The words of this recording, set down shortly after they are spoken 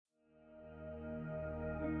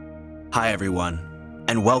Hi, everyone,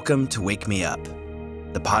 and welcome to Wake Me Up,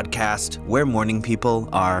 the podcast where morning people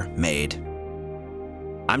are made.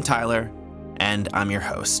 I'm Tyler, and I'm your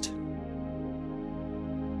host.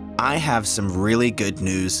 I have some really good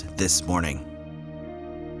news this morning,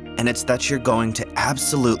 and it's that you're going to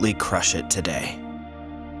absolutely crush it today.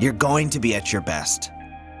 You're going to be at your best.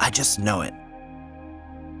 I just know it.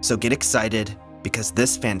 So get excited because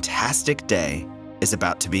this fantastic day is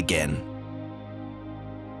about to begin.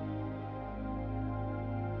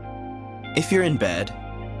 If you're in bed,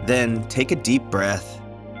 then take a deep breath,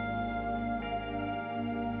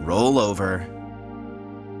 roll over,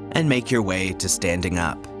 and make your way to standing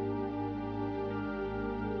up.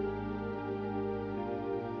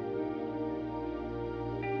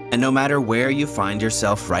 And no matter where you find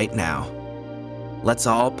yourself right now, let's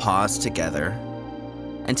all pause together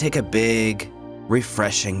and take a big,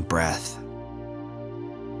 refreshing breath.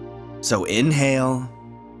 So inhale,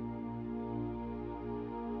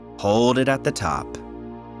 hold it at the top,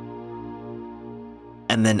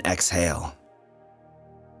 and then exhale.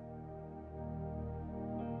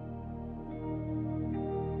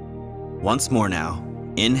 Once more now,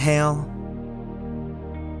 inhale,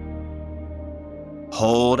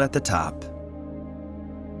 hold at the top,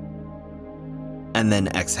 and then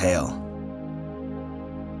exhale.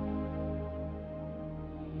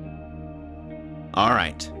 All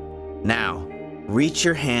right, now reach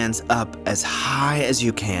your hands up as high as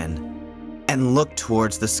you can and look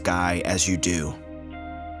towards the sky as you do.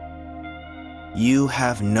 You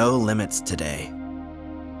have no limits today.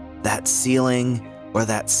 That ceiling or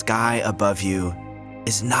that sky above you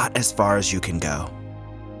is not as far as you can go.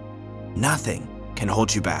 Nothing can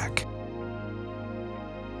hold you back.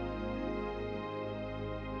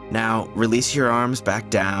 Now release your arms back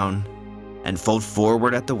down and fold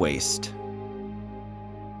forward at the waist.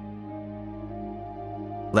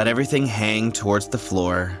 Let everything hang towards the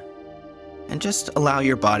floor and just allow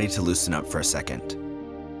your body to loosen up for a second.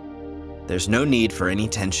 There's no need for any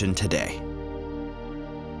tension today.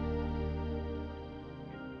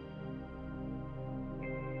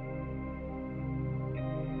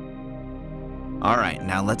 All right,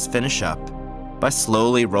 now let's finish up by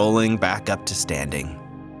slowly rolling back up to standing.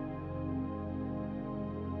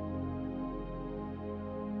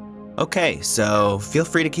 Okay, so feel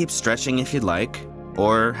free to keep stretching if you'd like,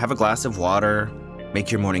 or have a glass of water, make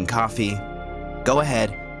your morning coffee. Go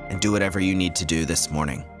ahead and do whatever you need to do this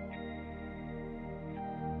morning.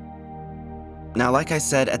 Now, like I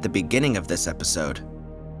said at the beginning of this episode,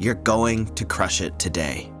 you're going to crush it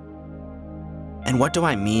today. And what do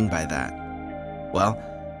I mean by that? Well,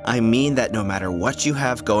 I mean that no matter what you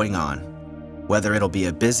have going on, whether it'll be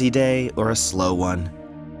a busy day or a slow one,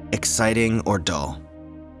 exciting or dull,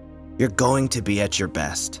 you're going to be at your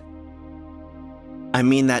best. I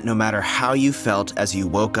mean that no matter how you felt as you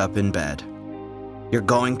woke up in bed, you're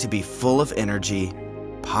going to be full of energy,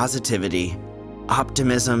 positivity,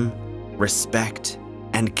 optimism, respect,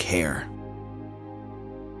 and care.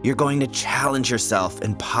 You're going to challenge yourself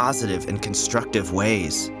in positive and constructive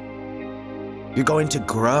ways. You're going to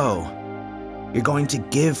grow. You're going to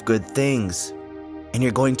give good things, and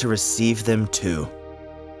you're going to receive them too.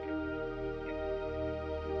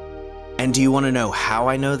 And do you want to know how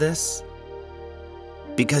I know this?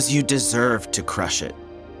 Because you deserve to crush it.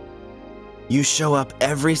 You show up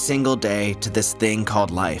every single day to this thing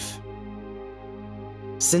called life.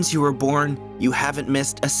 Since you were born, you haven't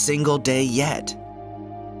missed a single day yet.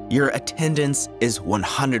 Your attendance is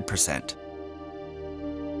 100%.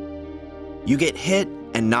 You get hit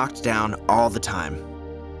and knocked down all the time,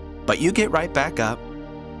 but you get right back up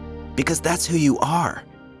because that's who you are.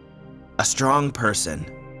 A strong person,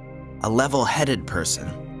 a level-headed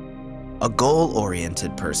person, a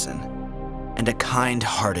goal-oriented person, and a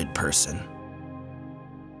kind-hearted person.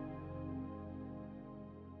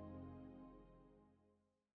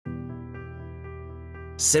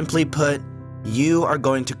 Simply put, you are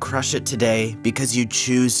going to crush it today because you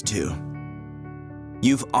choose to.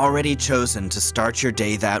 You've already chosen to start your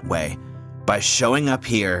day that way by showing up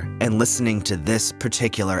here and listening to this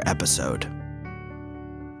particular episode.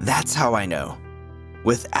 That's how I know,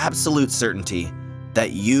 with absolute certainty,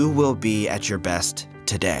 that you will be at your best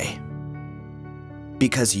today.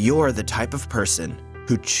 Because you're the type of person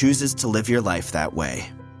who chooses to live your life that way.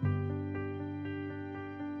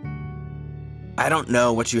 I don't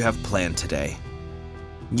know what you have planned today.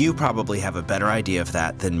 You probably have a better idea of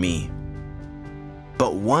that than me.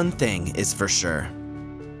 But one thing is for sure,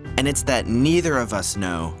 and it's that neither of us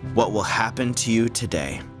know what will happen to you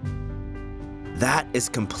today. That is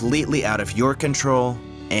completely out of your control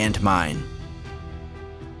and mine.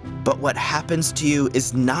 But what happens to you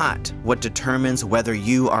is not what determines whether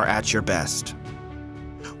you are at your best.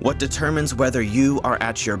 What determines whether you are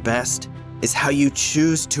at your best is how you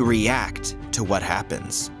choose to react to what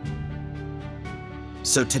happens.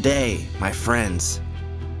 So today, my friends,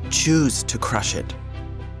 choose to crush it.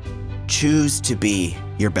 Choose to be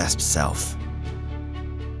your best self.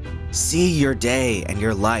 See your day and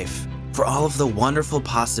your life for all of the wonderful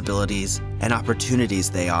possibilities and opportunities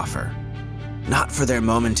they offer, not for their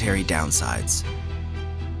momentary downsides.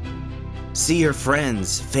 See your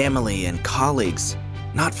friends, family, and colleagues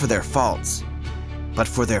not for their faults, but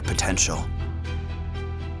for their potential.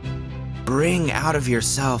 Bring out of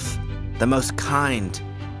yourself the most kind,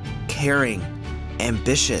 caring,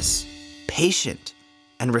 ambitious, patient,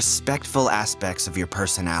 and respectful aspects of your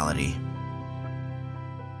personality.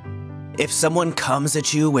 If someone comes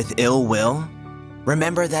at you with ill will,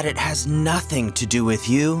 remember that it has nothing to do with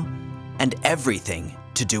you and everything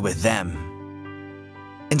to do with them.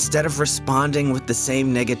 Instead of responding with the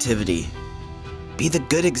same negativity, be the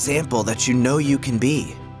good example that you know you can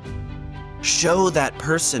be. Show that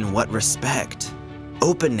person what respect,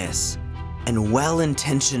 openness, and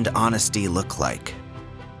well-intentioned honesty look like.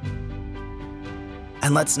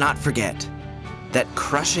 And let's not forget that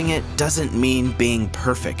crushing it doesn't mean being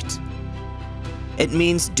perfect. It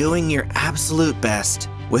means doing your absolute best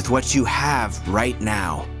with what you have right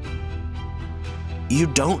now. You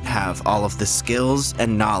don't have all of the skills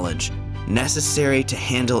and knowledge necessary to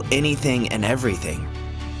handle anything and everything.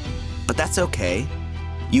 But that's okay.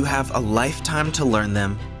 You have a lifetime to learn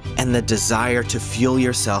them and the desire to fuel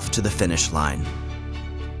yourself to the finish line.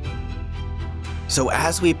 So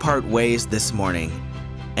as we part ways this morning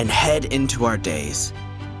and head into our days,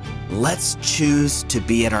 let's choose to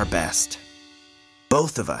be at our best.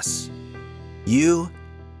 Both of us, you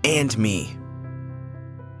and me.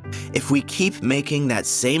 If we keep making that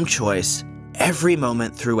same choice every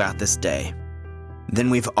moment throughout this day, then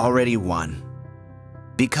we've already won.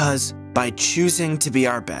 Because by choosing to be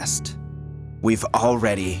our best, we've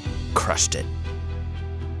already crushed it.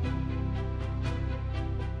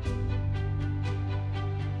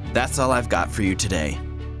 That's all I've got for you today.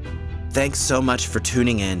 Thanks so much for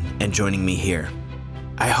tuning in and joining me here.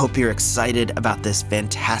 I hope you're excited about this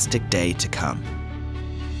fantastic day to come.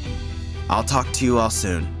 I'll talk to you all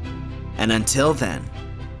soon. And until then,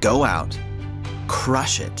 go out,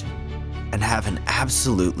 crush it, and have an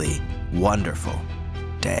absolutely wonderful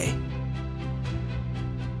day.